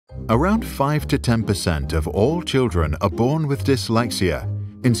Around 5 to 10% of all children are born with dyslexia.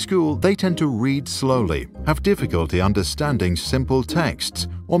 In school, they tend to read slowly, have difficulty understanding simple texts,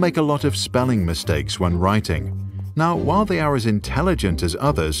 or make a lot of spelling mistakes when writing. Now, while they are as intelligent as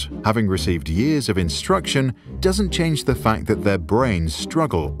others, having received years of instruction doesn't change the fact that their brains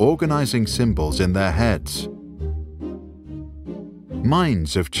struggle organizing symbols in their heads.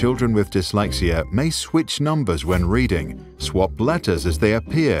 Minds of children with dyslexia may switch numbers when reading, swap letters as they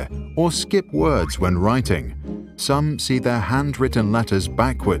appear, or skip words when writing. Some see their handwritten letters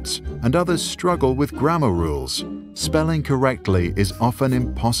backwards, and others struggle with grammar rules. Spelling correctly is often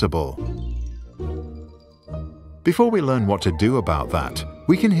impossible. Before we learn what to do about that,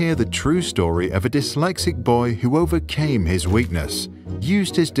 we can hear the true story of a dyslexic boy who overcame his weakness,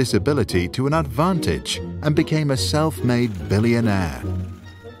 used his disability to an advantage, and became a self-made billionaire.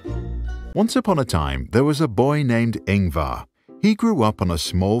 Once upon a time, there was a boy named Ingvar. He grew up on a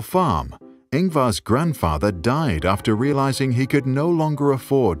small farm. Ingvar's grandfather died after realizing he could no longer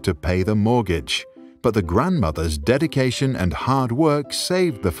afford to pay the mortgage. But the grandmother's dedication and hard work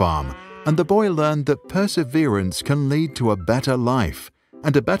saved the farm, and the boy learned that perseverance can lead to a better life,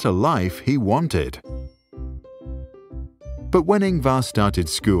 and a better life he wanted. But when Ingvar started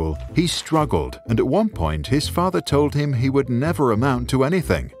school, he struggled, and at one point his father told him he would never amount to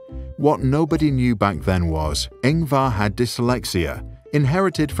anything. What nobody knew back then was Ingvar had dyslexia,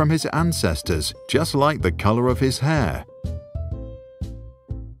 inherited from his ancestors, just like the color of his hair.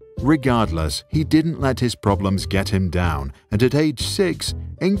 Regardless, he didn't let his problems get him down, and at age 6,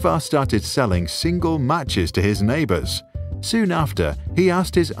 Ingvar started selling single matches to his neighbors. Soon after, he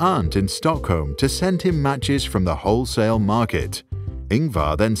asked his aunt in Stockholm to send him matches from the wholesale market.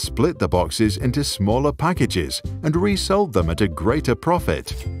 Ingvar then split the boxes into smaller packages and resold them at a greater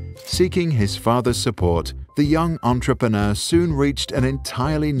profit. Seeking his father's support, the young entrepreneur soon reached an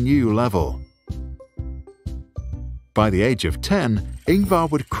entirely new level. By the age of 10, Ingvar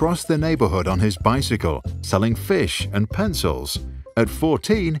would cross the neighborhood on his bicycle, selling fish and pencils. At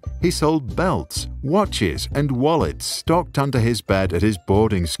 14, he sold belts, watches, and wallets stocked under his bed at his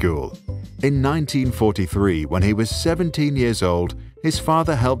boarding school. In 1943, when he was 17 years old, his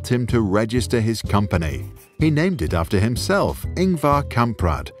father helped him to register his company. He named it after himself, Ingvar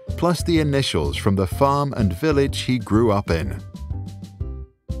Kamprad, plus the initials from the farm and village he grew up in.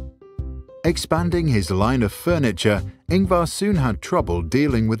 Expanding his line of furniture, Ingvar soon had trouble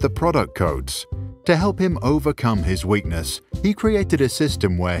dealing with the product codes. To help him overcome his weakness, he created a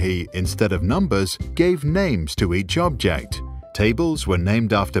system where he, instead of numbers, gave names to each object. Tables were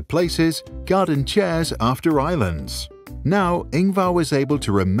named after places, garden chairs after islands. Now, Ingvar was able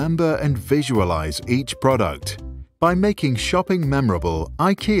to remember and visualize each product. By making shopping memorable,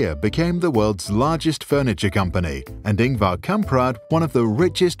 IKEA became the world's largest furniture company, and Ingvar Kamprad one of the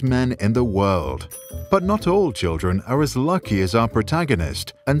richest men in the world. But not all children are as lucky as our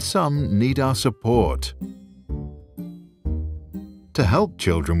protagonist, and some need our support. To help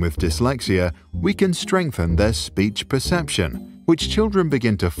children with dyslexia, we can strengthen their speech perception, which children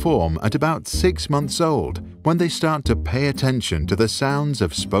begin to form at about 6 months old when they start to pay attention to the sounds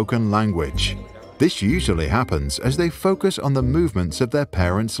of spoken language. This usually happens as they focus on the movements of their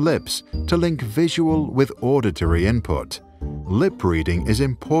parents' lips to link visual with auditory input. Lip reading is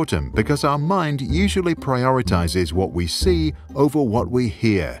important because our mind usually prioritizes what we see over what we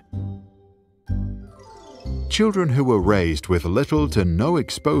hear. Children who were raised with little to no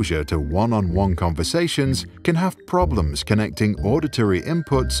exposure to one-on-one conversations can have problems connecting auditory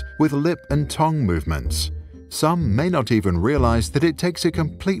inputs with lip and tongue movements. Some may not even realize that it takes a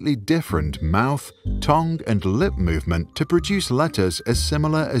completely different mouth, tongue, and lip movement to produce letters as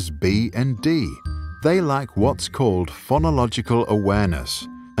similar as B and D. They lack what's called phonological awareness,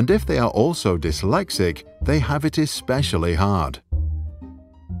 and if they are also dyslexic, they have it especially hard.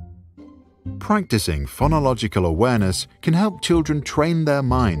 Practicing phonological awareness can help children train their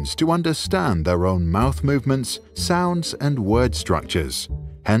minds to understand their own mouth movements, sounds, and word structures.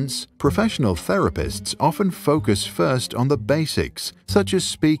 Hence, professional therapists often focus first on the basics, such as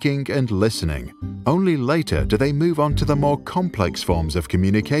speaking and listening. Only later do they move on to the more complex forms of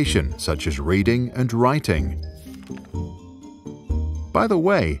communication, such as reading and writing. By the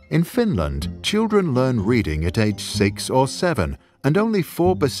way, in Finland, children learn reading at age 6 or 7, and only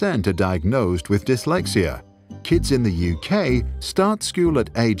 4% are diagnosed with dyslexia. Kids in the UK start school at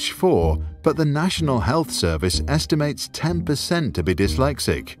age 4, but the National Health Service estimates 10% to be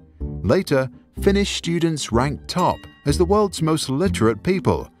dyslexic. Later, Finnish students rank top as the world's most literate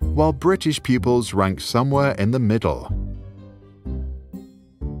people, while British pupils rank somewhere in the middle.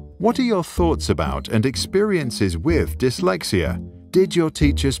 What are your thoughts about and experiences with dyslexia? Did your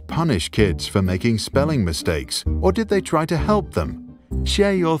teachers punish kids for making spelling mistakes, or did they try to help them?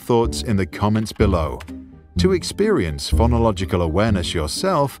 Share your thoughts in the comments below. To experience phonological awareness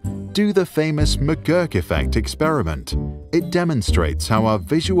yourself, do the famous McGurk effect experiment. It demonstrates how our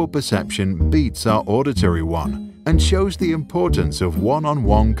visual perception beats our auditory one and shows the importance of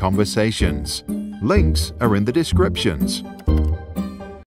one-on-one conversations. Links are in the descriptions.